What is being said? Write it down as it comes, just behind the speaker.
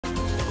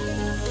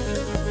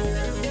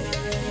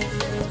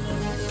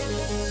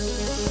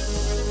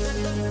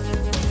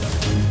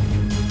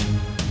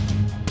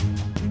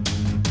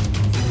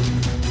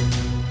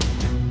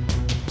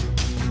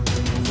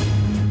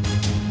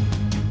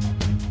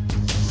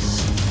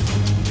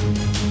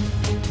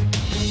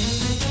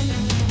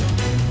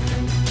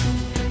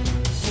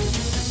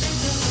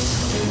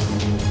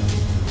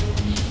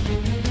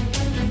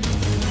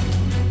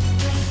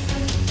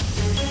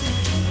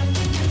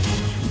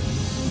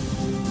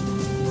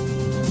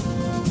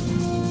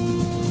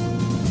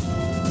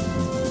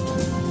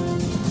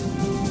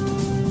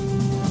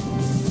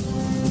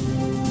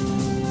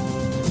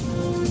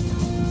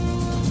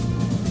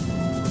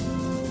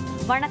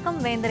வணக்கம்.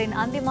 வேந்தரின்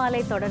அந்திமாலை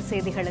தொடர்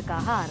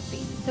செய்திகளுக்காக ஆர்த்தி.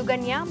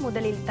 சுகன்யா.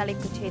 முதலில்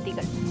தலைப்புச்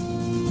செய்திகள்.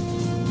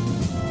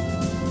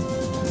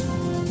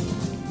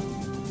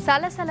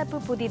 சலசலப்பு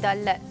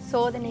புதிதல்ல,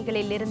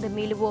 சோதனைகளில் இருந்து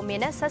மீளுவோம்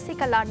என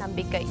சசிகலா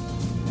நம்பிக்கை.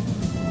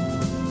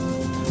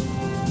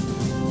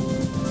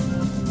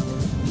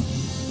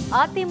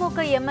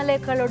 அதிமுக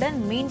எம்எல்ஏக்களுடன்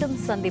மீண்டும்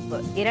சந்திப்பு.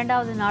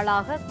 இரண்டாவது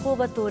நாளாக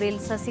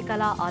கூவத்தூரில்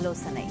சசிகலா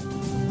ஆலோசனை.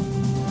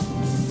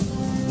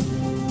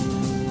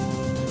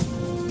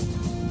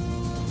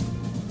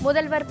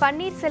 முதல்வர்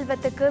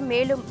பன்னீர்செல்வத்துக்கு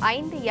மேலும்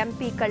 5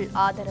 எம்பிக்கள்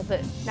ஆதரவு.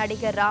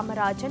 நடிகர்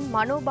ராமராஜன்,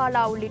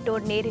 மனோபாலா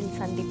உள்ளிட்டோர் நேரில்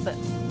சந்திப்பு.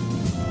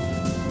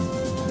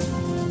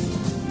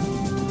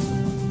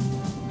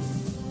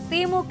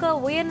 திமுக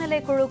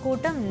உயர்நிலைக்குழு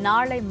கூட்டம்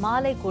நாளை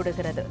மாலை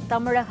கூடுகிறது.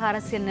 தமிழக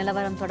அரசியல்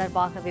நிலவரம்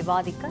தொடர்பாக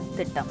விவாதிக்க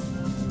திட்டம்.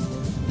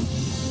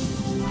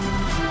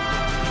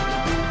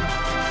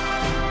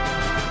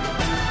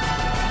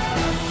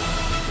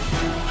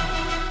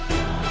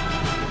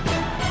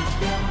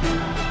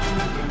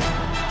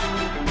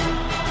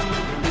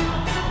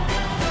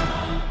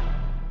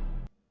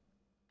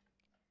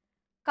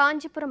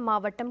 காஞ்சிபுரம்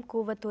மாவட்டம்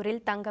கூவத்தூரில்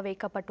தங்க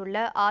வைக்கப்பட்டுள்ள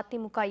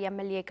அதிமுக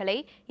எம்எல்ஏக்களை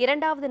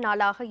இரண்டாவது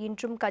நாளாக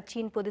இன்றும்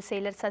கட்சியின் பொதுச்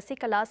செயலர்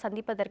சசிகலா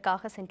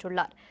சந்திப்பதற்காக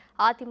சென்றுள்ளார்.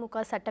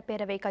 அதிமுக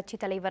சட்டப்பேரவை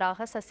கட்சித்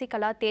தலைவராக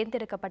சசிகலா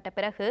தேர்ந்தெடுக்கப்பட்ட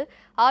பிறகு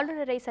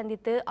ஆளுநரை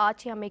சந்தித்து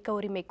ஆட்சி அமைக்க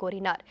உரிமை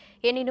கோரினார்.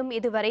 எனினும்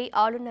இதுவரை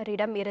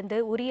ஆளுநரிடம் இருந்து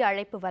உரிய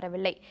அழைப்பு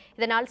வரவில்லை.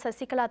 இதனால்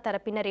சசிகலா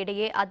தரப்பினர்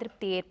இடையே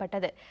அதிருப்தி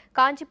ஏற்பட்டது.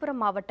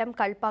 காஞ்சிபுரம் மாவட்டம்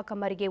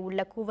கல்பாக்கம் அருகே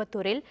உள்ள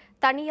கூவத்தூரில்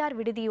தனியார்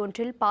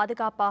விடுதியொன்றில்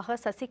பாதுகாப்பாக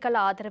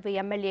சசிகலா ஆதரவு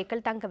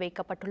எம்எல்ஏக்கள் தங்க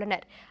வைக்கப்பட்டனர்.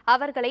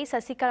 அவர்களை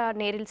சசிகலா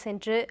நேரில்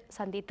சென்று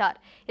சந்தித்தார்.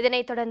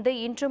 இதனைத் தொடர்ந்து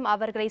இன்றும்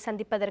அவர்களை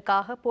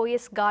சந்திப்பதற்காக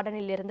போயஸ்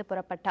கார்டனில் இருந்து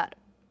புறப்பட்டார்.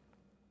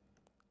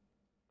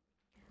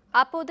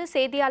 அப்போது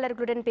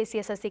செய்தியாளர்களுடன்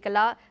பேசிய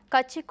சசிகலா,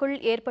 கட்சிக்குள்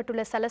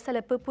ஏற்பட்டுள்ள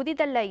சலசலப்பு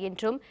புதிதல்ல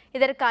என்றும்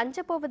இதற்கு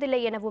அஞ்சப்போவதில்லை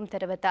எனவும்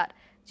தெரிவித்தார்.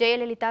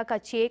 ஜெயலலிதா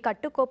கட்சியை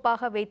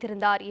கட்டுக்கோப்பாக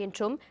வைத்திருந்தார்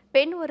என்றும்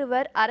பெண்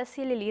ஒருவர்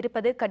அரசியலில்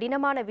இருப்பது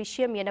கடினமான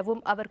விஷயம்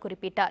எனவும் அவர்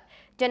குறிப்பிட்டார்.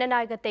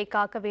 ஜனநாயகத்தை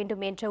காக்க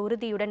வேண்டும் என்ற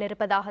உறுதியுடன்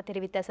இருப்பதாக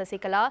தெரிவித்த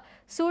சசிகலா,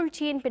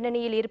 சூழ்ச்சியின்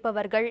பின்னணியில்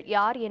இருப்பவர்கள்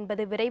யார்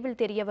என்பது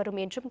விரைவில்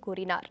தெரியவரும் என்றும்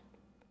கூறினார்.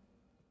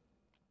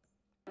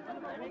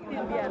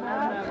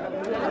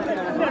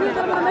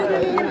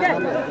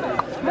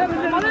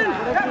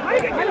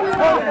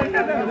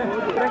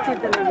 புரட்சி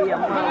தலைவி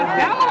அம்மா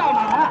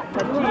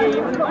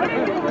கட்சியையும்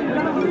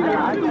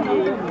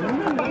ஆட்சியையும்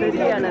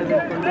பெரிய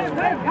அளவில்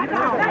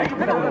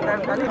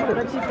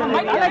புரட்சி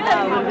தலைவி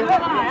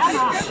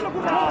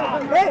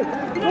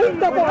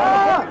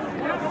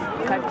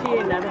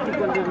கட்சியை நடத்தி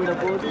கொண்டிருந்த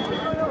போது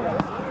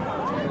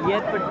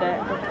ஏற்பட்ட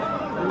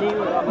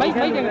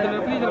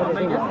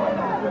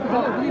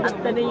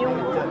அத்தனையும்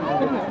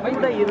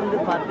கூட இருந்து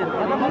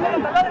பார்த்திருக்கிறேன்.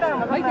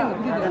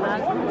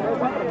 அதனால்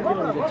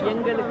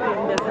எங்களுக்கு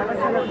இந்த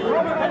சலசலப்பு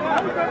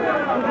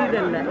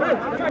புதிதல்ல.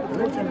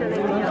 புரட்சி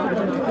தலைவி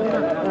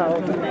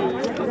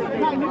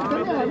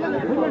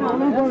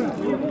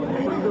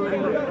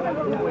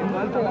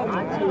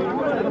ஆட்சியை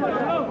தொடர்ந்து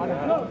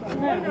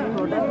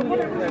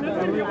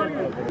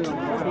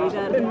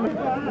செய்தார்கள்.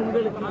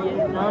 உங்களுக்கு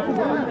நான்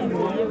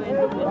செய்ய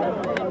வேண்டும்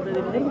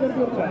என்பதில்லை,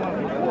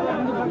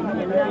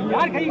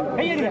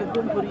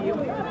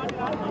 புரியும்.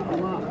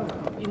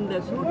 இந்த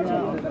சூழ்ச்சி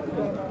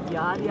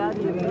யார் யார்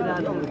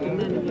இருக்கிறாரோ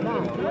பின்னணியில்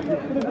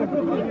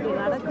இன்று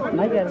நடக்கும்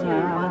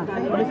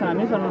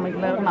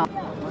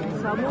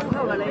சமூக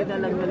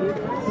வலைதளங்களில்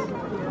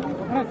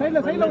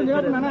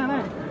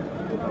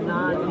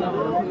நான்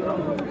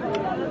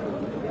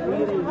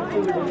உயிரை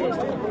விட்டுவிடுவேன்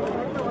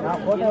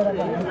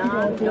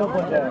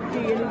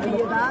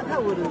எழுதியதாக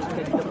ஒரு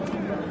திட்டம்.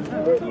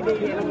 இதை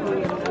எனக்கு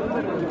என்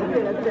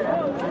நண்பர்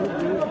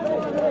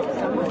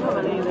சமூக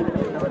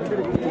வலைதளத்தில்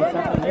வந்திருக்கிறேன்,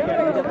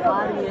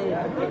 பாருங்க.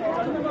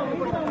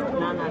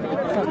 நான் அதை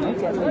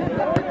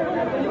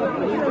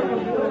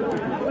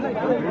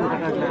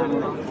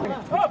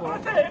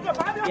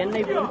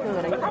என்னை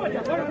பொறுத்தவரை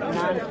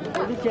நான்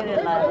பொதுச்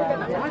செயலாளராக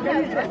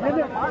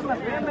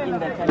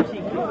இந்த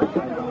கட்சிக்கு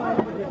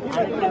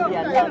அனைத்து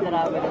அண்ணா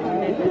திராவிட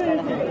முன்னேற்ற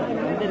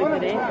கழகத்தில்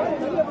வந்திருக்கிறேன்.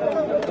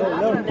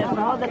 இந்த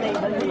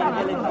சோதனைகள்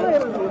எங்களுக்கு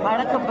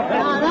வழங்கப்பட்ட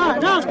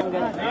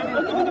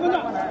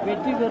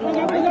வெற்றி பெறும்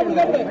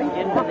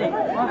என்பதை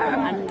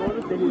அன்போடு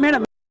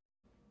தெரிவிக்கிறேன்.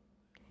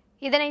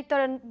 இதனைத்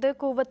தொடர்ந்து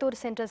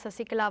கூவத்தூர் சென்ற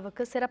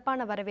சசிகலாவுக்கு சிறப்பான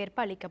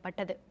வரவேற்பு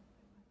அளிக்கப்பட்டது.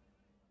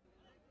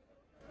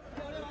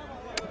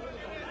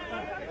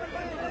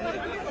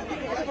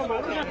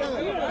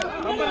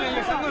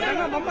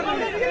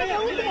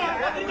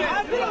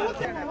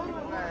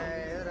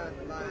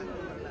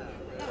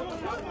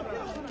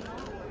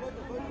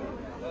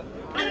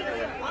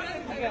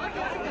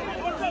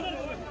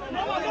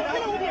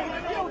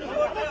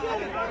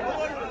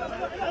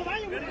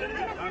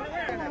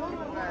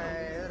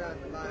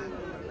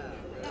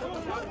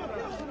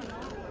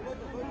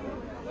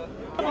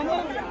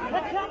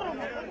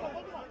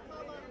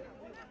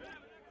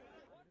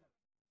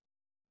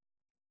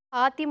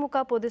 அதிமுக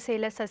பொதுச்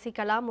செயலர்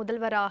சசிகலா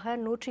முதல்வராக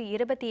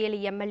 127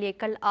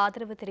 எம்எல்ஏக்கள்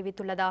ஆதரவு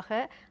தெரிவித்துள்ளதாக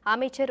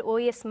அமைச்சர்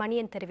OS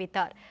மணியன்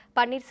தெரிவித்தார்.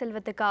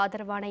 பன்னீர்செல்வத்துக்கு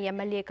ஆதரவான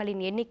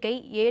எம்எல்ஏக்களின் எண்ணிக்கை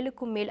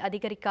 7க்கும் மேல்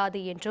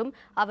அதிகரிக்காது என்றும்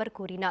அவர்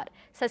கூறினார்.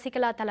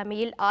 சசிகலா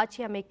தலைமையில்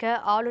ஆட்சி அமைக்க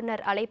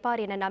ஆளுநர்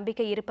அழைப்பார் என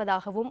நம்பிக்கை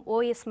இருப்பதாகவும்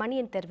OS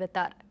மணியன்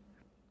தெரிவித்தார்.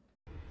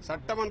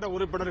 சட்டமன்ற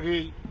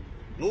உறுப்பினர்கள்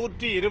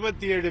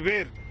 127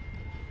 பேர்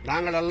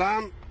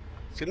நாங்களெல்லாம்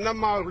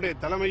சின்னம்மா அவர்களுடைய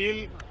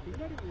தலைமையில்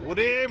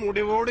ஒரே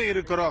முடிவோடு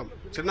இருக்கிறோம்.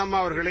 சின்னம்மா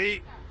அவர்களை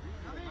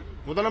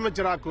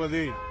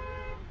முதலமைச்சராக்குவது,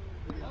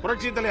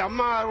 புரட்சித் தலைவர்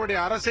அம்மா அவருடைய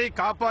அரசை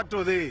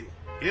காப்பாற்றுவது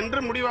என்று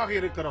முடிவாக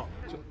இருக்கிறோம்.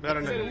 வேற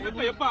என்ன?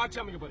 எப்ப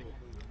ஆட்சி அமைக்க போறீங்க?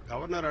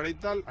 கவர்னர்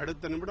அழைத்தால்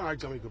அடுத்த நிமிடம்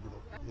ஆட்சி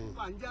அமைக்கப்படும்.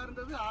 5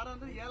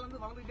 6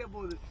 7 வளர்ந்துட்டே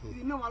போகுது. இது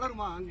இன்னும்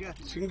வளருமா? அங்க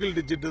சிங்கிள்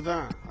டிஜிட்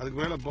தான், அதுக்கு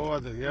மேல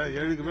போவாது,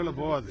 7க்கு மேல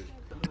போவாது.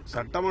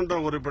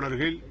 சட்டமன்ற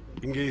உறுப்பினர்கள்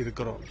இங்கே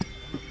இருக்கிறோம்.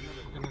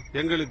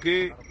 எங்களுக்கு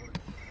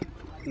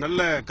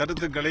நல்ல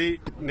கருத்துக்களை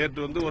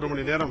நேற்று 1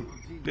 மணி நேரம்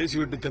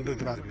பேசிவிட்டு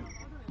சென்றிருக்கிறார்கள்.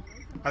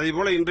 அதே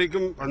போல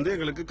இன்றைக்கும்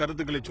எங்களுக்கு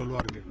கருத்துக்களை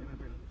சொல்வார்கள்,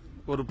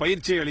 ஒரு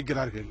பயிற்சியை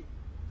அளிக்கிறார்கள்.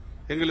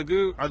 எங்களுக்கு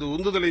அது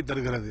உந்துதலை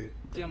தருகிறது.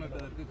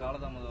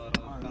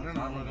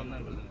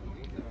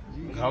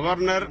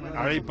 கவர்னர்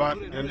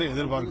அழைப்பார் என்று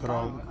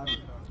எதிர்பார்க்கிறோம்,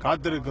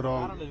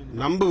 காத்திருக்கிறோம்,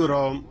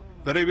 நம்புகிறோம்.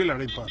 விரைவில்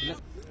அழைப்பார்.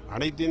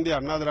 அனைத்து இந்திய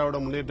அண்ணா திராவிட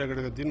முன்னேற்ற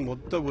கழகத்தின்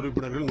மொத்த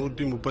உறுப்பினர்கள்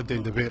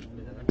 135 பேர்.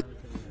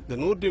 இந்த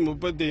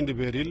 135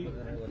 பேரில்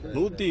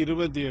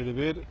 127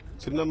 பேர்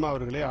சின்னம்மா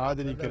அவர்களை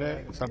ஆதரிக்கிற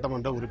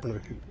சட்டமன்ற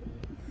உறுப்பினர்கள்.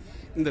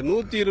 இந்த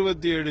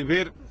 127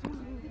 பேர்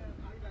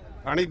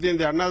அனைத்து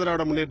இந்திய அண்ணா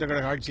திராவிட முன்னேற்ற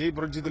கழக ஆட்சியை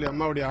புரட்சித் தலைவர்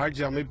அம்மாவுடைய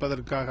ஆட்சி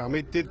அமைப்பதற்காக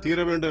அமைத்தே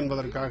தீர வேண்டும்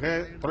என்பதற்காக,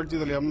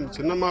 புரட்சித் தலைவர்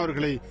சின்னம்மா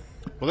அவர்களை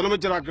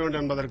முதலமைச்சராக்க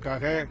வேண்டும்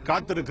என்பதற்காக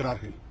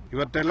காத்திருக்கிறார்கள்.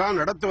 இவற்றையெல்லாம்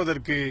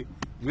நடத்துவதற்கு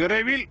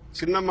விரைவில்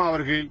சின்னம்மா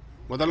அவர்கள்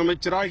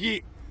முதலமைச்சராகி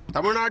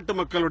தமிழ்நாட்டு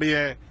மக்களுடைய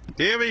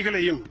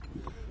தேவைகளையும்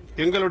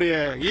எங்களுடைய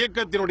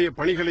இயக்கத்தினுடைய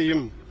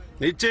பணிகளையும்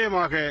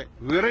நிச்சயமாக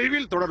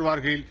விரைவில்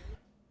தொடர்வார்கள்.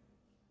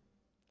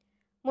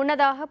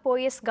 முன்னதாக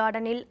போயஸ்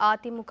கார்டனில்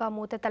அதிமுக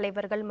மூத்த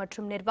தலைவர்கள்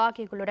மற்றும்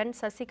நிர்வாகிகளுடன்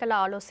சசிகலா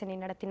ஆலோசனை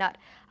நடத்தினார்.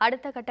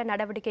 அடுத்த கட்ட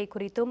நடவடிக்கை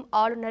குறித்தும்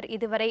ஆளுநர்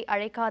இதுவரை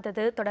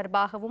அழைக்காதது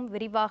தொடர்பாகவும்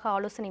விரிவாக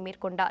ஆலோசனை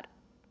மேற்கொண்டார்.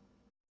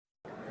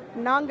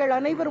 நாங்கள்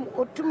அனைவரும்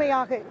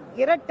ஒற்றுமையாக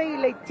இரட்டை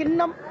இலை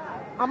சின்னம்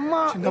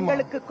அம்மா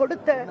எங்களுக்கு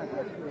கொடுத்த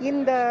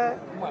இந்த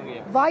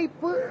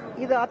வாய்ப்பு,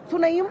 இது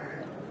அத்துணையும்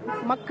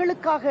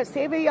மக்களுக்காக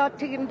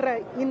சேவையாற்றுகின்ற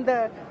இந்த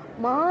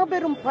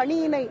மாபெரும்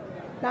பணியினை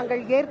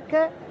நாங்கள் ஏற்க,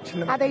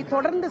 அதை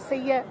தொடர்ந்து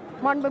செய்ய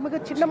மாண்புமிகு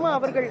சின்னம்மா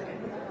அவர்கள்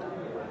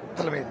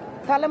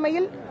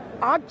தலைமையில்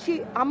ஆட்சி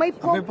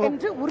அமைப்போம்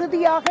என்று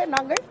உறுதியாக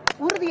நாங்கள்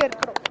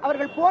உறுதியேற்கிறோம்.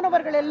 அவர்கள்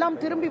போனவர்கள் எல்லாம்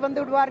திரும்பி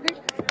வந்து விடுவார்கள்.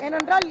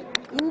 ஏனென்றால்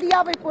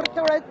இந்தியாவை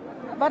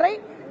பொறுத்தவரை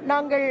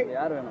நாங்கள்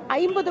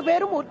 50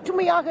 பேரும்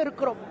ஒற்றுமையாக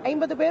இருக்கிறோம்.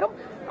 50 பேரும்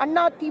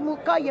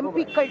அதிமுக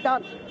எம்பிக்கள்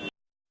தான்.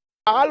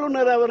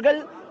 ஆளுநர்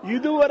அவர்கள்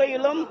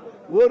இதுவரையிலும்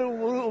ஒரு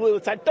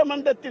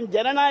சட்டமன்றத்தின்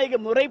ஜனநாயக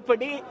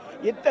முறைப்படி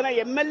இத்தனை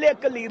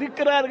எம்எல்ஏக்கள்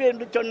இருக்கிறார்கள்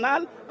என்று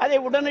சொன்னால் அதை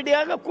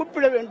உடனடியாக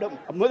கூப்பிட வேண்டும்.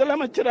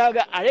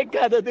 முதலமைச்சராக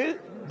அழைக்காதது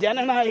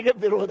ஜனநாயக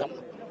விரோதம்.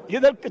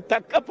 இதற்கு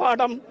தக்க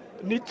பாடம்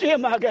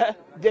நிச்சயமாக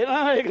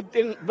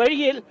ஜனநாயகத்தின்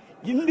வழியில்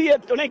இந்திய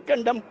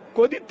துணைக்கண்டம்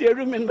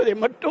கொதித்தெழும் என்பதை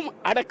மட்டும்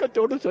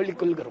அடக்கத்தோடு சொல்லிக்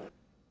கொள்கிறோம்.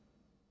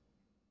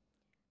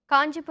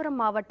 காஞ்சிபுரம்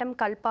மாவட்டம்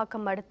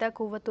கல்பாக்கம் அடுத்த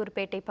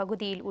கூவத்தூர்பேட்டை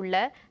பகுதியில் உள்ள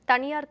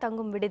தனியார்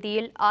தங்கும்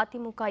விடுதியில்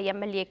அதிமுக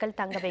எம்எல்ஏக்கள்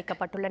தங்க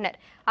வைக்கப்பட்டுள்ளனர்.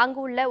 அங்கு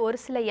உள்ள ஒரு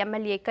சில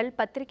எம்எல்ஏக்கள்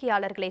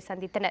பத்திரிகையாளர்களை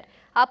சந்தித்தனர்.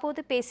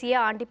 அப்போது பேசிய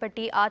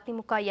ஆண்டிப்பட்டி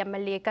அதிமுக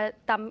எம்எல்ஏக்கள்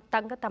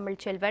தங்க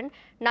தமிழ்ச்செல்வன்,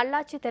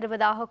 நல்லாட்சி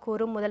தருவதாக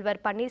கூறும்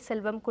முதல்வர்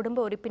பன்னீர்செல்வம் குடும்ப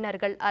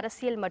உறுப்பினர்கள்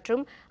அரசியல்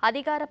மற்றும்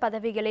அதிகார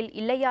பதவிகளில்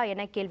இல்லையா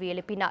என கேள்வி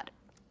எழுப்பினார்.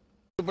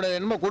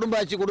 என்னமோ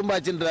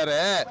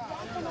குடும்பாட்சின்றாரு.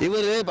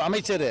 இவரு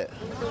அமைச்சர்,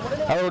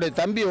 அவருடைய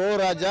தம்பி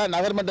ராஜா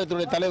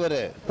நகர்மன்றத்துடைய தலைவர்,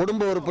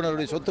 குடும்ப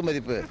உறுப்பினருடைய சொத்து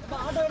மதிப்பு.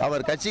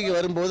 அவர் கட்சிக்கு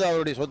வரும்போது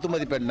அவருடைய சொத்து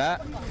மதிப்பு என்ன,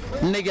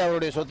 இன்னைக்கு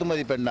அவருடைய சொத்து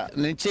மதிப்பு என்ன?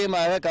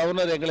 நிச்சயமாக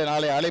கவர்னர் எங்களை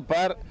நாளை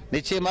அழைப்பார்.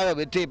 நிச்சயமாக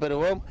வெற்றியை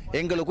பெறுவோம்.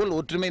 எங்களுக்குள்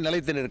ஒற்றுமை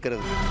நிலைத்து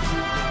நிற்கிறது.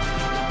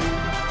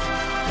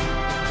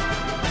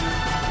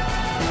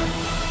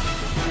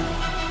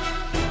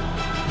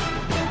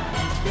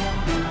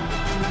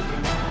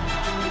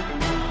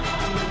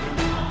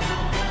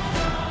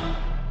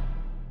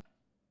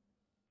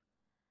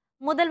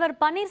 முதல்வர்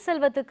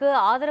பன்னீர்செல்வத்துக்கு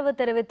ஆதரவு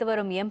தெரிவித்து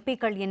வரும்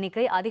எம்பிக்கள்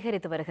எண்ணிக்கை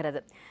அதிகரித்து வருகிறது.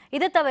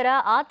 இது தவிர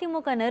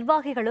அதிமுக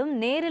நிர்வாகிகளும்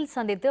நேரில்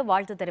சந்தித்து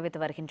வாழ்த்து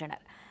தெரிவித்து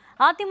வருகின்றனர்.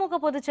 அதிமுக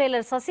பொதுச்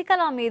செயலர்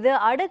சசிகலா மீது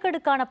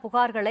அடுக்கடுக்கான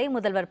புகார்களை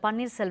முதல்வர்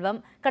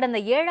பன்னீர்செல்வம் கடந்த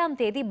 7ஆம்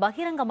தேதி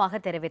பகிரங்கமாக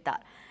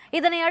தெரிவித்தார்.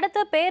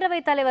 இதனையடுத்து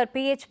பேரவைத் தலைவர்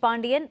PH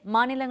பாண்டியன்,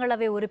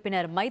 மாநிலங்களவை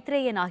உறுப்பினர்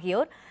மைத்ரேயன்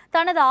ஆகியோர்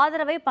தனது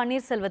ஆதரவை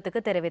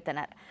பன்னீர்செல்வத்துக்கு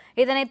தெரிவித்தனர்.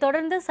 இதனைத்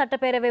தொடர்ந்து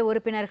சட்டப்பேரவை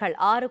உறுப்பினர்கள்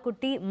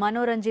ஆறுகுட்டி,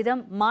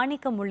 மனோரஞ்சிதம்,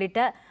 மாணிக்கம் உள்ளிட்ட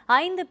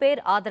 5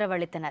 பேர்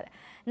ஆதரவளித்தனர்.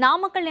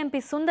 நாமக்கல் MP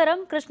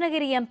சுந்தரம்,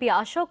 கிருஷ்ணகிரி MP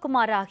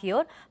அசோக்குமார்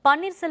ஆகியோர்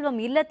பன்னீர்செல்வம்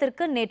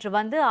இல்லத்திற்கு நேற்று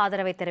வந்து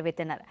ஆதரவை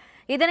தெரிவித்தனர்.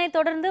 இதனைத்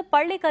தொடர்ந்து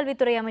பள்ளிக்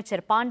கல்வித்துறை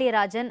அமைச்சர்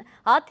பாண்டியராஜன்,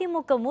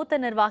 அதிமுக மூத்த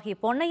நிர்வாகி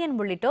பொன்னையன்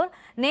உள்ளிட்டோர்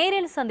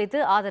நேரில்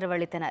சந்தித்து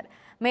ஆதரவளித்தனர்.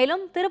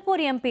 மேலும்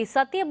திருப்பூர் எம்பி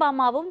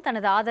சத்யபாமாவும்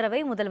தனது ஆதரவை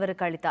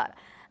முதல்வருக்கு அளித்தார்.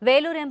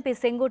 Vellore MP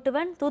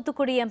Senguttuvan,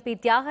 Thoothukudi MP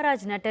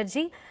Thiyagaraj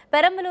நட்டர்ஜி,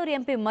 Perambalur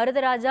MP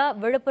Marutharaja,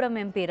 Villupuram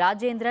MP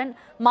Rajendran,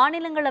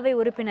 மாநிலங்களவை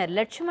உறுப்பினர்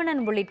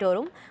லட்சுமணன்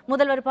உள்ளிட்டோரும்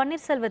முதல்வர்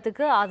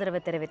பன்னீர்செல்வத்துக்கு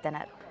ஆதரவு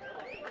தெரிவித்தனர்.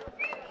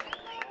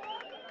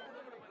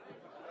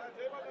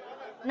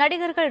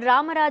 நடிகர்கள்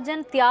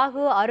ராமராஜன்,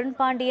 தியாகு,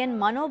 அருண்பாண்டியன்,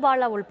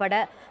 மனோபாலா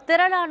உள்பட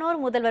திரளானோர்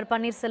முதல்வர்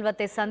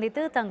பன்னீர்செல்வத்தை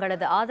சந்தித்து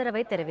தங்களது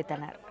ஆதரவை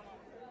தெரிவித்தனர்.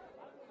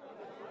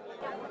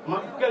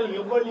 மக்கள்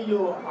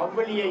எவ்வளியோ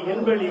அவ்வளியை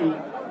என்பளி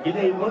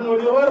இதை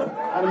முன்மொழிவர்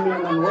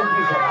அருமையான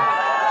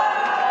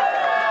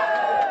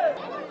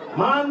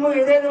மாண்பு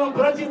இதயம்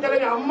புரட்சி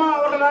தலைவர் அம்மா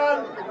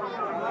அவர்களால்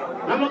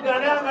நமக்கு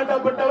அடையாளம்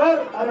காட்டப்பட்டவர்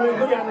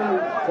அருமைக்குரிய அண்ணன்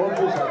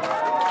ஓபிஎஸ்.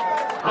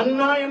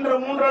 அண்ணா என்ற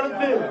 3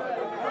 எழுத்து,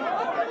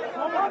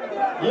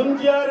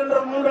 எம்ஜிஆர் என்ற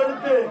 3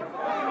 எழுத்து,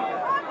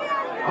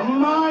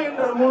 அம்மா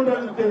என்ற 3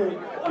 எழுத்து,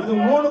 இது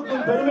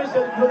 3க்கும் பெருமை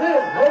சேர்ப்பது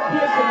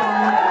ஓபிஎஸ்.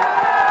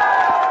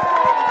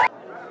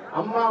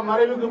 அம்மா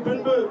மறைவுக்கு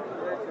பின்பு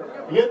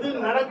எது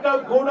நடக்க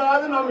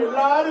கூடாது நாம்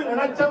எல்லாரும்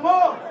நினைச்சோமோ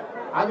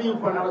அது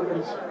இப்ப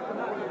நடந்துருச்சு.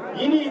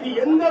 இனி இது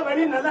எந்த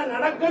வழி நல்லா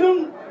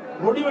நடக்கணும்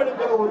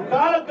முடிவெடுக்கிற ஒரு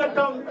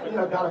காலகட்டம்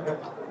இந்த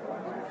காலகட்டம்.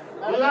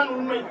 அதுதான்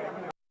உண்மை.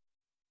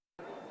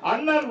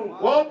 அண்ணன்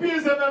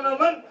ஓபிஎஸ்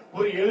அண்ணன்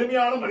ஒரு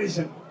எளிமையான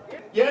மனுஷன்.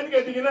 ஏன்னு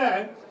கேட்டீங்கன்னா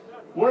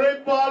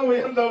உழைப்பால்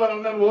உயர்ந்தவர்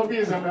அண்ணன்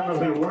ஓபிஎஸ்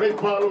அண்ணன்.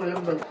 உழைப்பால்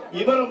உயர்ந்தவர்.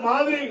 இவர்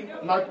மாதிரி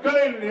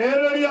மக்களை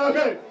நேரடியாக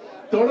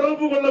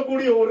தொடர்பு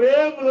கொள்ளக்கூடிய ஒரே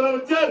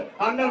முதலமைச்சர்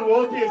அண்ணன்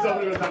ஓபிஎஸ்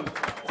அவர்கள் தான்,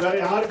 வேற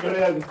யாரும்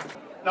கிடையாது.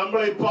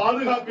 நம்மளை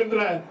பாதுகாக்கின்ற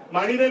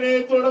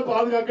மனிதநேயத்தோட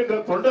பாதுகாக்கின்ற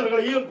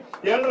தொண்டர்களையும்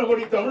 7.5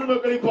 கோடி தமிழ்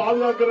மக்களை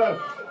பாதுகாக்கிற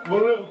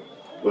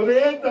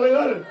ஒரே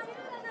தலைவர்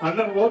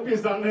அண்ணன்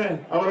ஓபிஎஸ் அண்ணன்.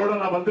 அவரோட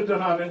நான்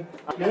வந்துட்டேன். நான்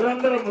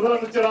நிரந்தர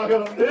முதலமைச்சராக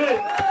வந்து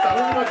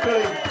தமிழ்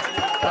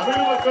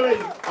மக்களை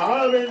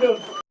ஆள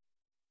வேண்டும்.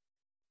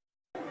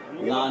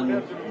 நான்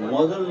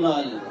முதல்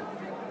நாள்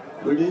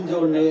விடிஞ்ச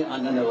உடனே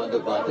அண்ணனை வந்து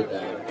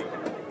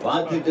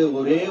பார்த்துட்டு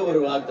ஒரே ஒரு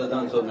வார்த்தை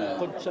தான் சொன்னேன்,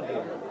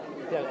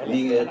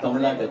 நீங்க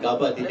தமிழ்நாட்டை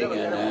காப்பாத்திட்டீங்க.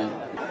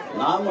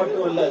 நான்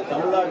மட்டும் இல்ல,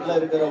 தமிழ்நாட்டில்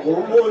இருக்கிற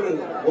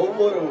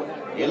ஒவ்வொரு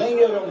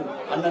இளைஞரும்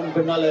அண்ணன்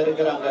பின்னால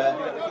இருக்கிறாங்க.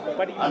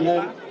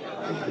 அண்ணன்,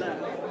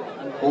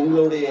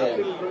 உங்களுடைய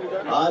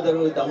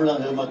ஆதரவு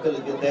தமிழக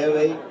மக்களுக்கு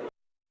தேவை.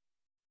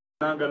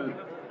 நாங்கள்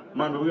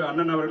மாண்புமிகு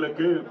அண்ணன்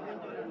அவர்களுக்கு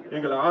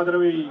எங்கள்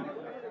ஆதரவை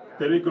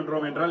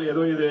தெரிவிக்கின்றோம் என்றால்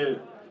ஏதோ இது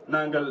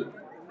நாங்கள்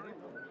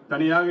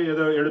தனியாக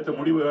ஏதோ எடுத்த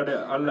முடிவு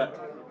அல்ல.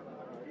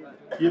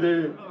 இது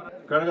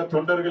கழக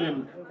தொண்டர்களின்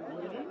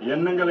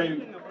எண்ணங்களை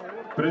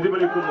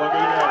பிரதிபலிக்கும்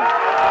வகையில்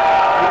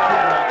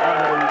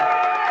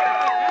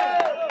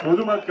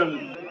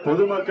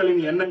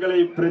பொதுமக்களின் எண்ணங்களை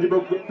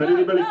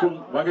பிரதிபலிக்கும்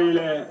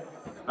வகையிலே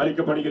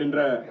அளிக்கப்படுகின்ற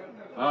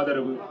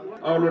ஆதரவு.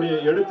 அவர்களுடைய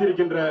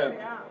எடுத்திருக்கின்ற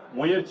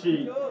முயற்சி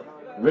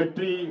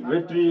வெற்றி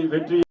வெற்றி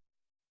வெற்றி.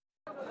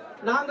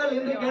 நாங்கள்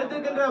இன்றைக்கு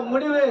எடுத்திருக்கின்ற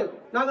முடிவு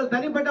நாங்கள்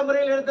தனிப்பட்ட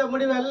முறையில் எடுத்த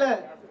முடிவு அல்ல.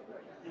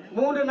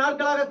 3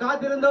 நாட்களாக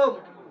காத்திருந்தோம்.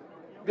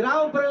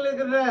 கிராமப்புறங்களில்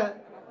இருக்கின்ற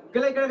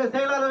கிளைக்கழக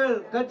செயலாளர்கள்,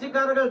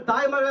 கட்சிக்காரர்கள்,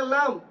 தாய்மார்கள்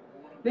எல்லாம்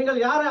நீங்கள்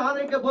யாரை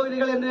ஆதரிக்க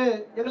போகிறீர்கள் என்று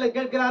எங்களை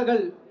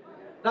கேட்கிறார்கள்.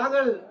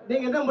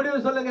 நீங்க என்ன முடிவு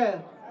சொல்லுங்க,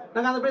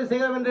 நாங்கள் அதை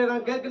செய்கிறோம் என்று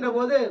நான் கேட்கின்ற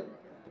போது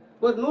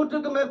ஒரு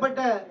 100க்கும்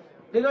மேற்பட்ட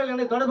நிர்வாகிகள்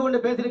என்னை தொடர்பு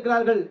கொண்டு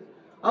பேசியிருக்கிறார்கள்.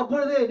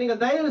 அப்பொழுது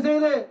நீங்கள் தயவு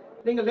செய்து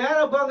நீங்கள்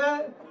நேரா போங்க,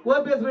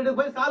 ஓபிஎஸ் வீட்டுக்கு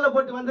போய் சாலை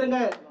போட்டு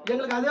வந்துருங்க,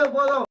 எங்களுக்கு அதே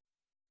போதும்.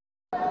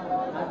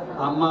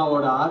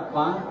 அம்மாவோட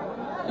ஆத்மா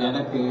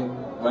எனக்கு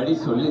வழி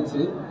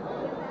சொல்லிச்சு,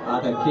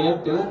 அதை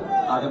கேட்டு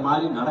அது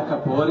மாதிரி நடக்க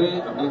போறேன்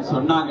அப்படின்னு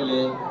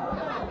சொன்னாங்களே,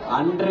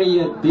 அன்றைய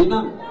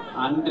தினம்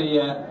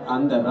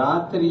அந்த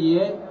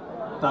ராத்திரியே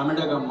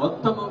தமிழகம்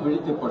மொத்தமும்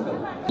விழித்துக்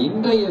கொண்டது.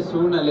 இன்றைய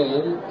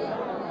சூழ்நிலையில்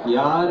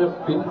யாரு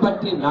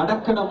பின்பற்றி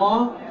நடக்கணுமோ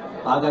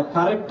அதை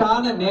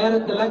கரெக்டான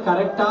நேரத்துல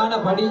கரெக்டான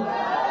படி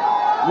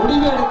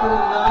முடிவு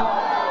எடுக்கிறது தான்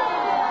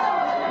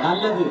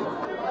நல்லது.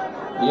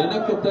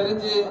 எனக்கு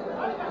தெரிஞ்சு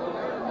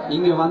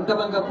இங்க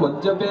வந்தவங்க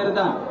கொஞ்சம் பேர்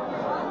தான்,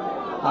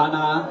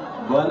 ஆனா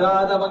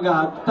வராதவங்க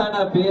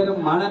அத்தனை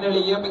பேரும்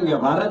மனநிலையும் இங்க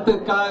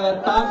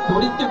வரத்துக்காகத்தான்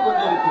துடித்துக்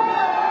கொண்டிருக்கும்.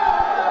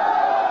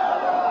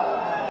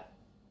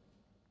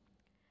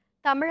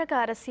 தமிழக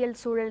அரசியல்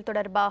சூழல்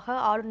தொடர்பாக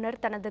ஆளுநர்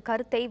தனது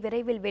கருத்தை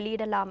விரைவில்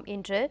வெளியிடலாம்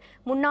என்று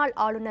முன்னாள்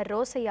ஆளுநர்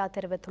ரோசையா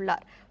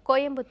தெரிவித்துள்ளார்.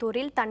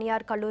 கோயம்புத்தூரில்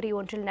தனியார் கல்லூரி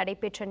ஒன்றில்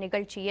நடைபெற்ற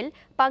நிகழ்ச்சியில்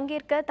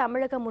பங்கேற்க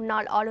தமிழக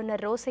முன்னாள்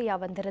ஆளுநர் ரோசையா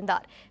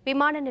வந்திருந்தார்.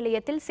 விமான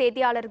நிலையத்தில்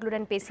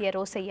செய்தியாளர்களுடன் பேசிய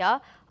ரோசையா,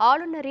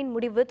 ஆளுநரின்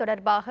முடிவு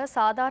தொடர்பாக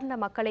சாதாரண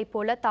மக்களைப்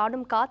போல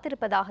தானும்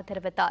காத்திருப்பதாக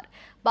தெரிவித்தார்.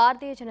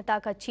 பாரதிய ஜனதா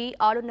கட்சி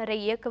ஆளுநரை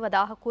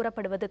இயக்குவதாக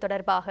கூறப்படுவது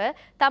தொடர்பாக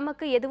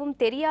தமக்கு எதுவும்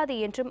தெரியாது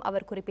என்றும்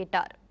அவர்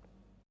குறிப்பிட்டார்.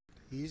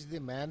 He is the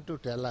man to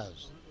tell us.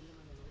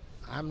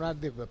 I am not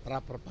the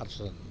proper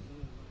person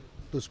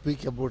to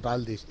speak about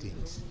all these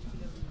things.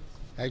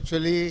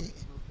 Actually,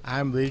 I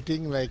am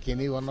waiting like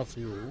any one of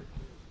you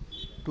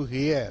to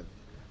hear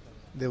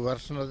the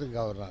version of the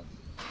governor.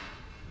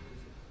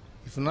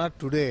 If not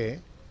today,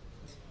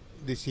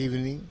 this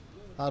evening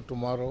or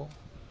tomorrow,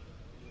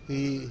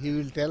 he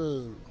will tell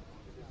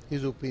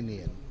his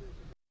opinion.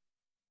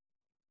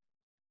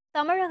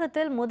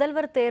 தமிழகத்தில்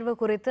முதல்வர் தேர்வு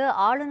குறித்து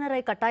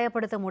ஆளுநரை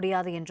கட்டாயப்படுத்த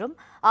முடியாது என்றும்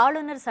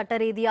ஆளுநர் சட்ட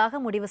ரீதியாக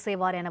முடிவு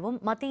செய்வார் எனவும்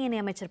மத்திய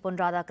இணையமைச்சர்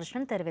பொன்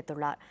ராதாகிருஷ்ணன்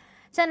தெரிவித்துள்ளார்.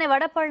 சென்னை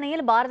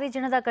வடபழனியில் பாரதிய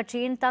ஜனதா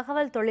கட்சியின்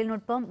தகவல்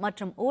தொழில்நுட்பம்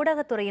மற்றும்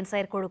ஊடகத்துறையின்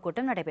செயற்குழு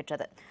கூட்டம்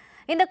நடைபெற்றது.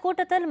 இந்த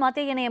கூட்டத்தில்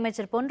மத்திய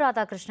இணையமைச்சர் பொன்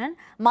ராதாகிருஷ்ணன்,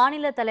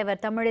 மாநில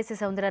தலைவர் தமிழிசை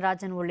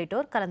சவுந்தரராஜன்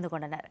உள்ளிட்டோர் கலந்து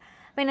கொண்டனர்.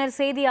 பின்னர்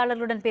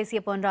செய்தியாளர்களுடன் பேசிய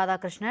பொன்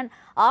ராதாகிருஷ்ணன்,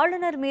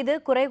 ஆளுநர் மீது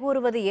குறை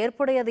கூறுவது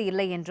ஏற்புடையது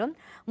இல்லை என்றும்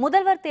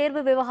முதல்வர்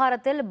தேர்வு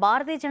விவகாரத்தில்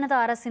பாரதிய ஜனதா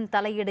அரசின்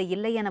தலையீடு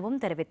இல்லை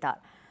எனவும்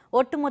தெரிவித்தார்.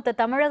 ஒட்டுமொத்த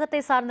தமிழகத்தை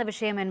சார்ந்த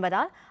விஷயம்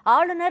என்பதால்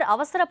ஆளுநர்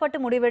அவசரப்பட்டு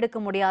முடிவெடுக்க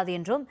முடியாது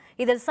என்றும்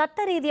இதில்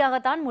சட்ட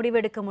ரீதியாகத்தான்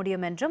முடிவெடுக்க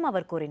முடியும் என்றும்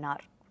அவர்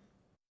கூறினார்.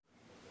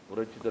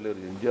 புரட்சித்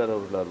தலைவர் எம்ஜிஆர்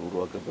அவர்களால்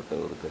உருவாக்கப்பட்ட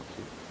ஒரு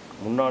கட்சி,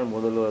 முன்னாள்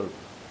முதல்வர்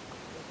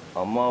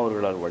அம்மா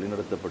அவர்களால்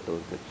வழிநடத்தப்பட்ட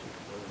ஒரு கட்சி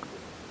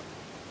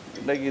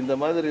இன்னைக்கு இந்த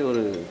மாதிரி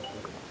ஒரு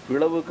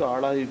பிளவுக்கு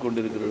ஆளாகி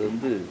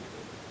கொண்டிருக்கிறது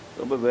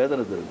ரொம்ப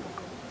வேதனை தருது.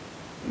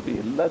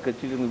 இது எல்லா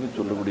கட்சிகளுக்கும்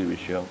சொல்லக்கூடிய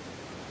விஷயம்.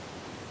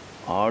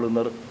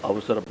 ஆளுநர்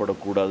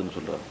அவசரப்படக்கூடாதுன்னு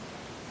சொல்றார்.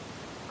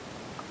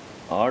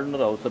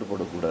 ஆளுநர்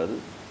அவசரப்படக்கூடாது,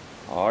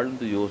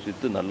 ஆழ்ந்து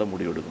யோசித்து நல்ல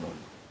முடிவு எடுக்கணும்.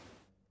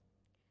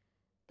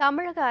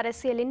 தமிழக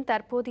அரசியலின்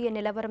தற்போதைய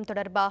நிலவரம்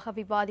தொடர்பாக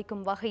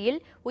விவாதிக்கும் வகையில்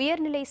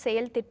உயர்நிலை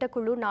செயல்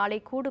திட்டக்குழு நாளை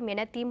கூடும்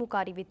என திமுக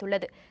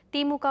அறிவித்துள்ளது.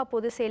 திமுக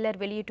பொதுச் செயலர்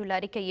வெளியிட்டுள்ள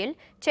அறிக்கையில்,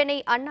 சென்னை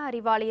அண்ணா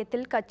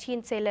அறிவாலயத்தில்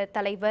கட்சியின் செயலர்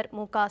தலைவர்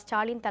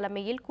மு.க.ஸ்டாலின்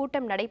தலைமையில்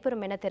கூட்டம்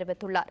நடைபெறும் என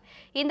தெரிவித்துள்ளார்.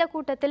 இந்த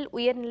கூட்டத்தில்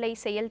உயர்நிலை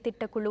செயல்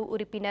திட்டக்குழு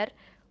உறுப்பினர்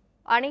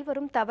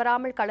அனைவரும்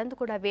தவறாமல் கலந்து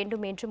கொள்ள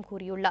வேண்டும் என்றும்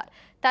கூறியுள்ளார்.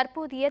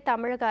 தற்போதைய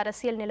தமிழக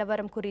அரசியல்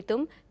நிலவரம்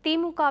குறித்தும்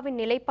திமுகவின்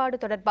நிலைப்பாடு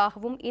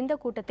தொடர்பாகவும் இந்த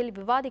கூட்டத்தில்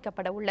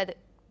விவாதிக்கப்பட உள்ளது.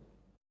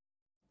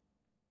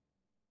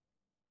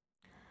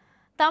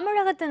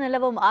 தமிழகத்தில்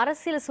நிலவும்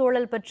அரசியல்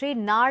சூழல் பற்றி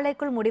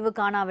நாளைக்குள் முடிவு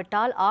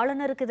காணாவிட்டால்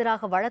ஆளுநருக்கு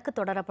எதிராக வழக்கு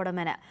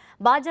தொடரப்படும் என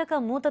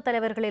பாஜக மூத்த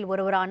தலைவர்களில்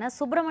ஒருவரான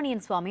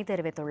சுப்பிரமணியன் சுவாமி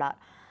தெரிவித்துள்ளார்.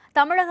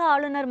 தமிழக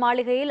ஆளுநர்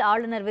மாளிகையில்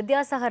ஆளுநர்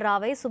வித்யாசாகர்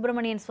ராவை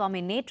சுப்பிரமணியன் சுவாமி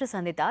நேற்று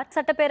சந்தித்தார்.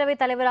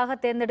 சட்டப்பேரவைத் தலைவராக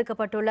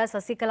தேர்ந்தெடுக்கப்பட்டுள்ள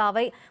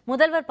சசிகலாவை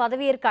முதல்வர்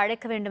பதவியேற்க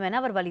அழைக்க வேண்டும் என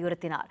அவர்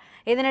வலியுறுத்தினார்.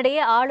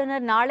 இதனிடையே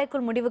ஆளுநர்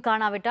நாளைக்குள் முடிவு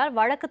காணாவிட்டால்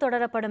வழக்கு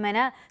தொடரப்படும்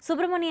என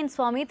சுப்பிரமணியன்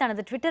சுவாமி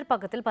தனது ட்விட்டர்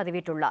பக்கத்தில்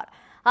பதிவிட்டுள்ளார்.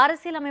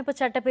 அரசியலமைப்பு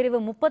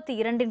சட்டப்பிரிவு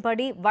 32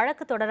 படி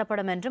வழக்கு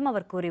தொடரப்படும் என்றும்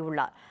அவர்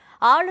கூறியுள்ளார்.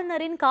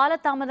 ஆளுநரின்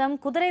காலதாமதம்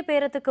குதிரை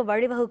பேரத்துக்கு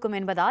வழிவகுக்கும்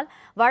என்பதால்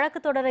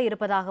வழக்கு தொடர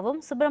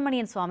இருப்பதாகவும்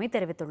சுப்பிரமணியன் சுவாமி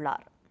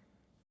தெரிவித்துள்ளார்.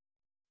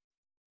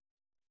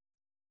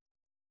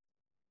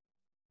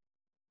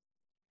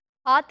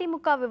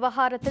 அதிமுக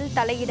விவகாரத்தில்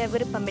தலையிட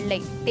விருப்பமில்லை,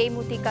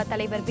 தேமுதிக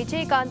தலைவர்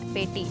விஜயகாந்த்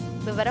பேட்டி.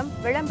 விவரம்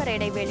விளம்பர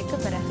இடைவேளைக்கு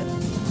பிறகு.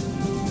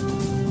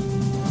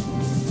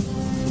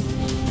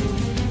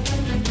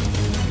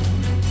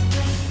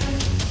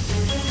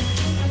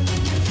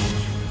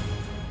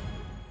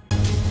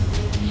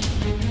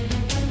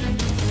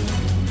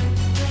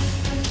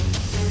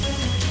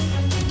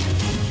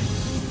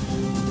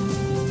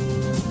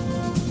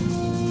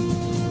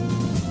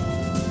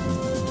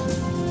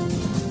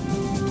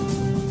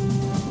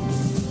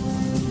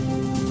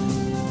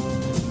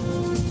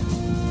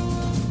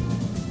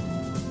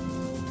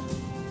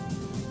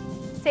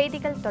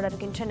 செய்திகள்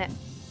தொடர்கின்றன.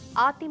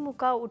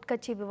 அதிமுக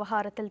உட்கட்சி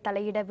விவகாரத்தில்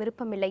தலையிட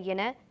விருப்பமில்லை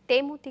என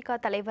தேமுதிக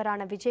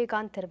தலைவரான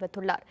விஜயகாந்த்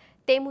தெரிவித்துள்ளார்.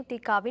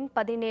 தேமுதிகவின்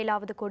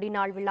 17வது கொடி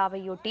நாள்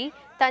விழாவையொட்டி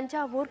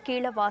தஞ்சாவூர்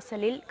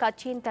கீழவாசலில்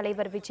கட்சியின்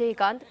தலைவர்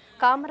விஜயகாந்த்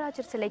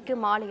காமராஜர் சிலைக்கு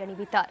மாலை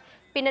அணிவித்தார்.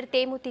 பின்னர்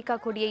தேமுதிக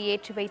கொடியை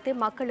ஏற்றி வைத்து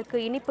மக்களுக்கு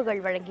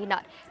இனிப்புகள்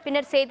வழங்கினார்.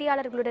 பின்னர்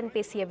செய்தியாளர்களுடன்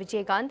பேசிய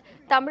விஜயகாந்த்,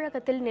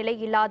 தமிழகத்தில்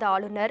நிலையில்லாத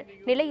ஆளுநர்,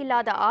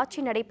 நிலையில்லாத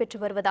ஆட்சி நடைபெற்று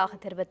வருவதாக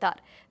தெரிவித்தார்.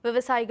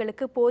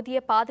 விவசாயிகளுக்கு போதிய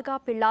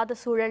பாதுகாப்பில்லாத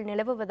சூழல்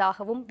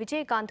நிலவுவதாகவும்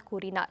விஜயகாந்த்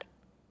கூறினார்.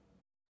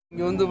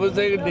 இங்கே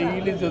விவசாயிகள்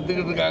டெய்லி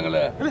செத்துக்கிட்டு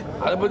இருக்காங்களே,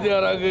 அதை பற்றி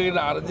யாராவது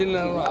கேட்குறேன். அரசியல்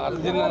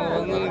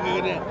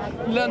கேட்குறேன்.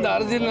 இல்லை அந்த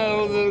அரசியல்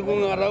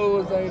நிலவரத்துக்கும் யாராவது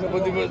விவசாயிகளை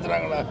பற்றி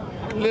பேசுகிறாங்களா?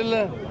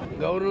 இல்லை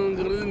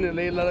கவர்னருங்கிறது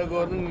நிலையில்லாத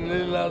கவர்னர்,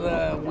 நிலையில்லாத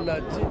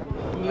உள்ளாட்சி,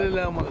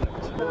 நிலையில்லாத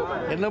முதலாட்சி.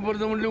 என்னை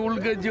பொறுத்த மட்டும்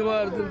உள்கட்சி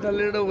வாரத்தில்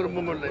தலையிட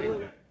விரும்பவில்லை.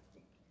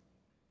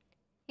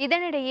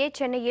 இதனிடையே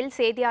சென்னையில்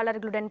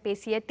செய்தியாளர்களுடன்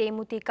பேசிய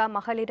தேமுதிக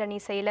மகளிர் அணி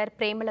செயலர்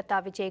பிரேமலதா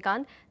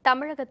விஜயகாந்த்,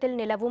 தமிழகத்தில்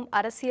நிலவும்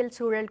அரசியல்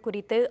சூழல்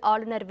குறித்து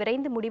ஆளுநர்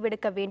விரைந்து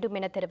முடிவெடுக்க வேண்டும்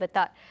என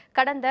தெரிவித்தார்.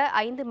 கடந்த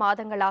 5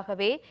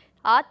 மாதங்களாகவே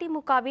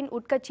அதிமுகவின்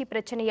உட்கட்சி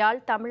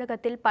பிரச்சனையால்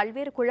தமிழகத்தில்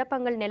பல்வேறு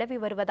குழப்பங்கள் நிலவி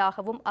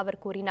வருவதாகவும்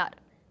அவர் கூறினார்.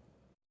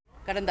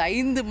 கடந்த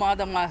 5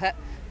 மாதமாக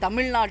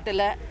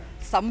தமிழ்நாட்டில்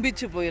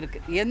சம்பிச்சு போயிருக்கு.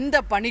 எந்த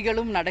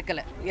பணிகளும்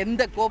நடக்கலை.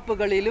 எந்த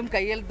கோப்புகளிலும்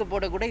கையெழுத்து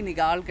போடக்கூட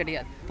இன்னைக்கு ஆள்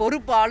கிடையாது.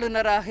 பொறுப்பு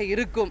ஆளுநராக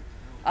இருக்கும்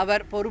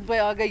அவர்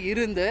பொறுப்பாக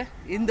இருந்து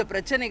இந்த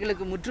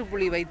பிரச்சனைகளுக்கு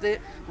முற்றுப்புள்ளி வைத்து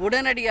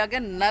உடனடியாக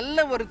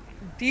நல்ல ஒரு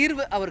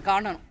தீர்வு அவர்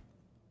காணணும்.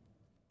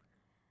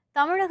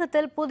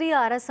 தமிழகத்தில் புதிய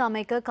அரசு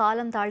அமைக்க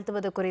காலம்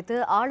தாழ்த்துவது குறித்து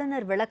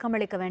ஆளுநர்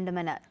விளக்கமளிக்க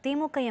வேண்டும் என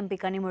திமுக எம்பி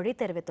கனிமொழி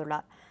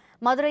தெரிவித்துள்ளார்.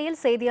 மதுரையில்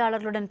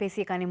செய்தியாளர்களுடன்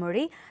பேசிய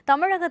கனிமொழி,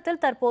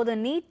 தமிழகத்தில் தற்போது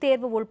நீட்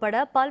தேர்வு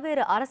உள்பட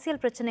பல்வேறு அரசியல்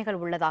பிரச்சினைகள்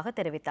உள்ளதாக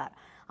தெரிவித்தார்.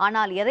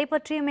 ஆனால் எதை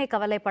பற்றியுமே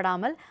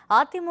கவலைப்படாமல்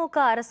அதிமுக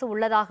அரசு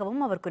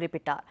உள்ளதாகவும் அவர்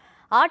குறிப்பிட்டார்.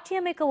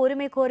 ஆட்சியமைக்க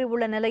உரிமை கோரி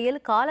உள்ள நிலையில்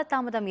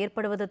காலதாமதம்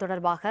ஏற்படுவது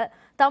தொடர்பாக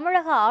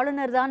தமிழக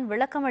ஆளுநர்தான்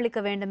விளக்கம் அளிக்க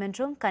வேண்டும்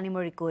என்றும்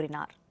கனிமொழி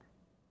கூறினார்.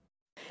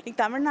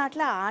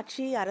 தமிழ்நாட்டில்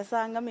ஆட்சி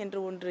அரசாங்கம் என்று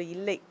ஒன்று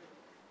இல்லை,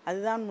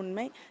 அதுதான்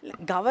உண்மை.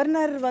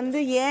 கவர்னர்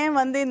ஏன்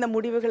இந்த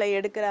முடிவுகளை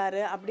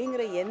எடுக்கிறாரு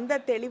அப்படிங்கிற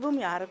எந்த தெளிவும்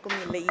யாருக்கும்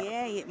இல்லை.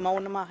 ஏன்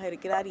மௌனமாக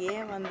இருக்கிறார்,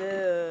 ஏன்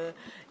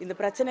இந்த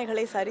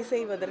பிரச்சனைகளை சரி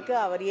செய்வதற்கு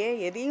அவர் ஏன்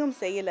எதையும்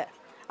செய்யலை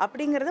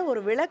அப்படிங்கிறத ஒரு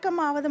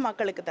விளக்கமாவது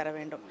மக்களுக்கு தர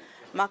வேண்டும்.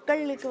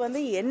 மக்களுக்கு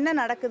என்ன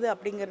நடக்குது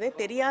அப்படிங்கிறதே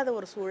தெரியாத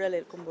ஒரு சூழல்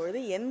இருக்கும் பொழுது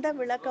எந்த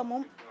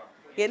விளக்கமும்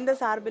எந்த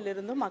சார்பில்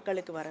இருந்தும்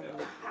மக்களுக்கு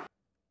வரவில்லை.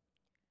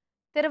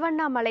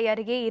 திருவண்ணாமலை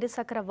அருகே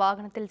இருசக்கர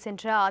வாகனத்தில்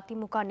சென்ற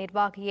அதிமுக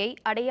நிர்வாகியை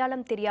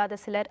அடையாளம் தெரியாத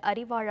சிலர்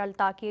அரிவாளால்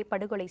தாக்கி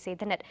படுகொலை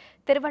செய்தனர்.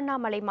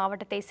 திருவண்ணாமலை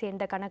மாவட்டத்தைச்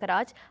சேர்ந்த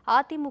கனகராஜ்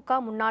அதிமுக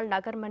முன்னாள்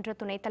நகர்மன்ற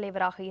துணைத்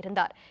தலைவராக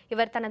இருந்தார்.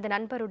 இவர் தனது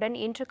நண்பருடன்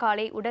இன்று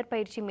காலை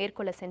உடற்பயிற்சி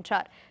மேற்கொள்ள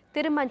சென்றார்.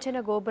 திருமஞ்சன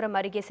கோபுரம்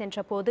அருகே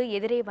சென்றபோது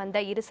எதிரே வந்த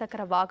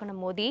இருசக்கர வாகனம்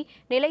மோதி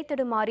நிலை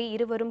தடுமாறி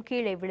இருவரும்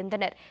கீழே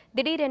விழுந்தனர்.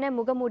 திடீரென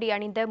முகமூடி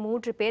அணிந்த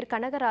 3 பேர்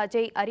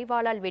கனகராஜை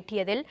அரிவாளால்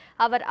வெட்டியதில்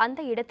அவர்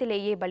அந்த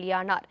இடத்திலேயே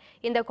பலியானார்.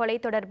 இந்த கொலை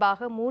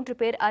தொடர்பாக 3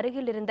 பேர்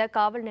அருகில் இருந்த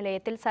காவல்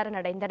நிலையத்தில்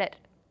சரணடைந்தனர்.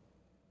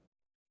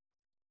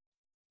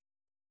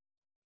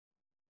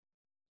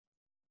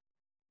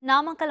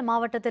 நாமக்கல்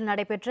மாவட்டத்தில்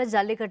நடைபெற்ற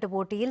ஜல்லிக்கட்டு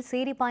போட்டியில்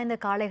சீறி பாய்ந்த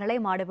காளைகளை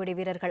மாடுபிடி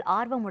வீரர்கள்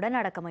ஆர்வமுடன்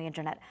அடக்க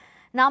முயன்றனர்.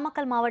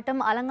 நாமக்கல்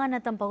மாவட்டம்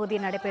அலங்காநத்தம்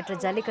பகுதியில் நடைபெற்ற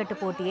ஜல்லிக்கட்டு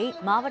போட்டியை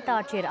மாவட்ட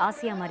ஆட்சியர்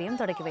ஆசியா மரியம்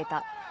தொடங்கி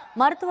வைத்தார்.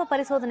 மருத்துவ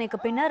பரிசோதனைக்கு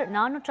பின்னர்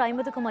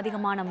 450க்கும்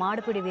அதிகமான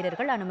மாடுபிடி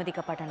வீரர்கள்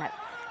அனுமதிக்கப்பட்டனர்.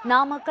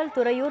 நாமக்கல்,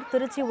 துறையூர்,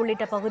 திருச்சி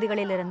உள்ளிட்ட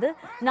பகுதிகளிலிருந்து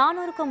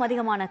 400க்கும்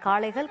அதிகமான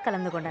காளைகள்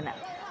கலந்து கொண்டன.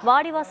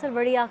 வாடிவாசல்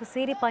வழியாக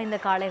சீறி பாய்ந்த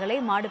காளைகளை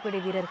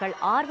மாடுபிடி வீரர்கள்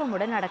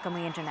ஆர்வமுடன் அடக்க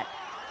முயன்றனர்.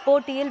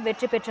 போட்டியில்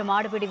வெற்றி பெற்ற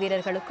மாடுபிடி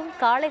வீரர்களுக்கும்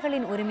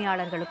காளைகளின்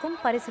உரிமையாளர்களுக்கும்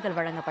பரிசுகள்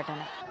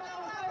வழங்கப்பட்டன.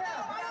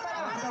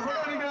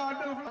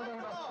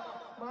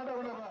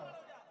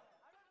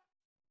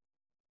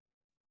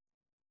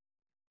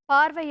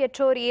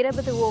 பார்வையற்றோர்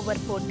 20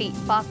 ஓவர் போட்டி,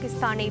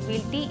 பாகிஸ்தானை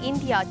வீழ்த்தி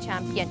இந்தியா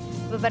சாம்பியன்.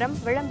 விவரம்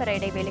விளம்பர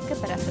இடைவேளைக்கு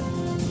பிறகு.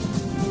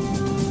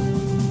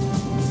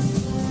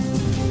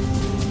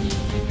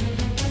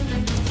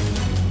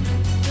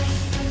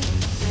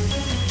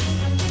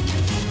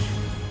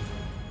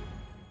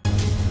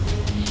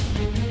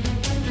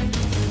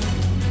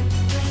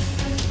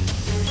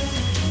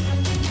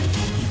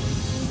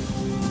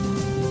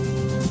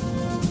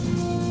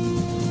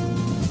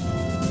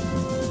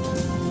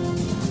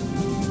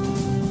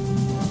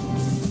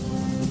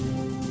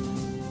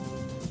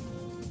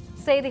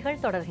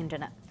 செய்திகள்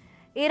தொடர்கின்றன.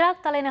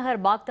 ஈராக் தலைநகர்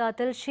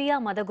பாக்தாத்தில் ஷியா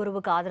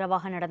மதகுருவுக்கு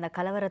ஆதரவாக நடந்த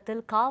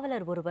கலவரத்தில்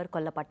காவலர் ஒருவர்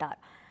கொல்லப்பட்டார்.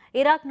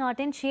 ஈராக்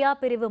நாட்டின் ஷியா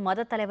பிரிவு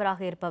மத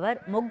தலைவராக இருப்பவர்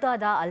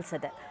முக்தாதா அல்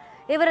சதர்.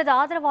 இவரது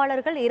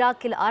ஆதரவாளர்கள்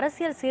ஈராக்கில்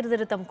அரசியல்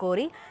சீர்திருத்தம்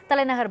கோரி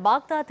தலைநகர்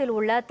பாக்தாத்தில்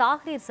உள்ள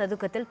தாஹ்ரீர்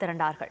சதுக்கத்தில்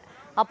திரண்டார்கள்.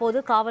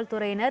 அப்போது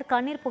காவல்துறையினர்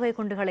கண்ணீர் புகை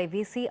குண்டுகளை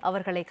வீசி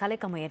அவர்களை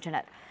கலைக்க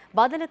முயன்றனர்.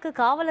 பதிலுக்கு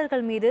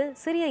காவலர்கள் மீது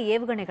சிறிய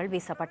ஏவுகணைகள்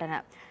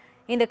வீசப்பட்டன.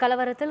 இந்த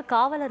கலவரத்தில்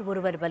காவலர்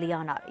ஒருவர்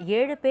பலியானார்.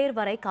 7 பேர்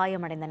வரை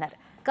காயமடைந்தனர்.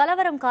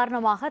 கலவரம்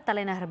காரணமாக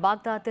தலைநகர்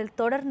பாக்தாத்தில்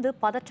தொடர்ந்து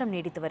பதற்றம்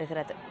நீடித்து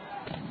வருகிறது.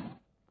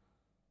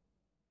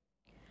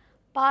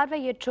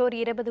 பார்வையற்றோர்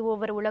 20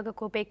 ஓவர்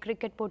உலகக்கோப்பை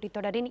கிரிக்கெட் போட்டித்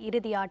தொடரின்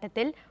இறுதி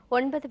ஆட்டத்தில்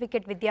 9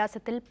 விக்கெட்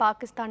வித்தியாசத்தில்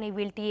பாகிஸ்தானை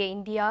வீழ்த்திய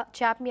இந்தியா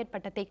சாம்பியன்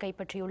பட்டத்தை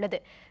கைப்பற்றியுள்ளது.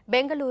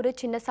 பெங்களூரு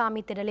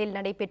சின்னசாமி திடலில்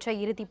நடைபெற்ற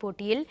இறுதிப்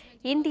போட்டியில்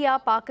இந்தியா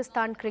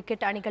பாகிஸ்தான்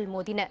கிரிக்கெட் அணிகள்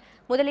மோதின.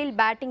 முதலில்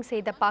பேட்டிங்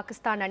செய்த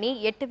பாகிஸ்தான் அணி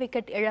 8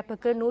 விக்கெட்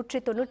இழப்புக்கு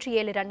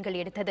 197 ரன்கள்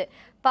எடுத்தது.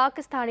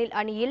 பாகிஸ்தானில்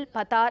அணியில்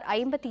பத்தார்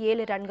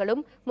 57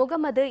 ரன்களும்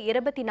முகமது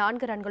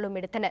 24 ரன்களும்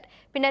எடுத்தனர்.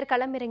 பின்னர்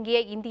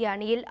களமிறங்கிய இந்திய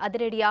அணியில்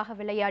அதிரடியாக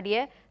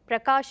விளையாடிய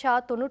பிரகாஷா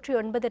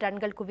 99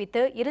 ரன்கள்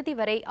குவித்து இறுதி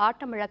வரை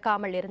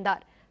ஆட்டமிழக்காமல்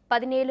இருந்தார்.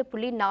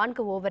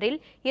 17.4 ஓவரில்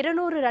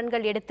 200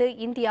 ரன்கள் எடுத்து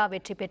இந்தியா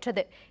வெற்றி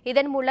பெற்றது.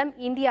 இதன் மூலம்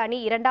இந்திய அணி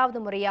 2வது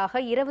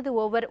முறையாக 20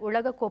 ஓவர்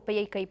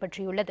உலகக்கோப்பையை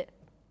கைப்பற்றியுள்ளது.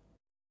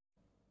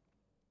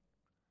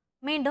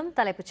 மீண்டும்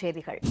தலைப்புச்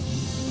செய்திகள்.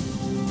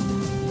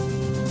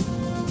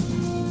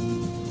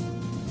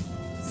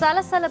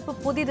 சலசலப்பு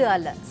புதிது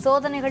அல்ல,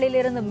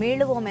 சோதனைகளிலிருந்து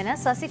மீளுவோம் என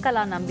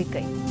சசிகலா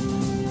நம்பிக்கை.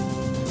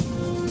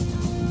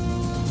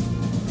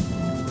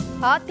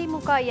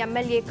 அதிமுக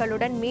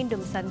எம்எல்ஏக்களுடன்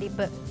மீண்டும்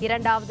சந்திப்பு,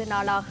 2வது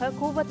நாளாக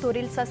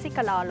கூவத்தூரில்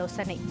சசிகலா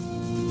ஆலோசனை.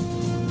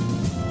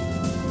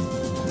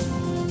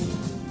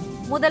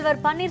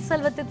 முதல்வர்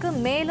பன்னீர்செல்வத்துக்கு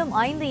மேலும்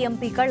 5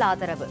 எம்பிக்கள்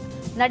ஆதரவு.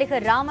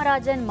 நடிகர்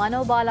ராமராஜன்,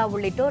 மனோபாலா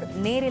உள்ளிட்டோர்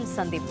நேரில்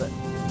சந்திப்பு.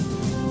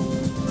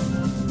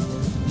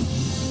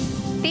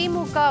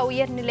 திமுக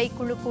உயர்நிலை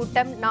குழு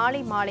கூட்டம்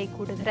நாளை மாலை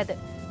கூடுகிறது.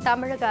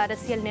 தமிழக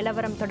அரசியல்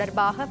நிலவரம்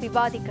தொடர்பாக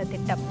விவாதிக்க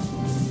திட்டம்.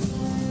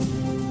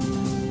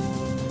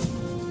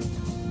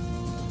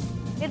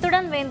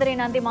 இத்துடன்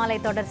வேந்தரின் அந்தி மாலை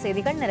தொடர்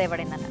செய்திகள்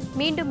நிறைவடைந்தன.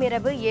 மீண்டும்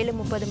இரவு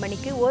 7:30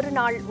 மணிக்கு ஒரு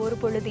நாள் ஒரு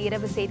பொழுது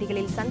இரவு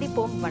செய்திகளில்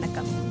சந்திப்போம்.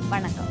 வணக்கம்.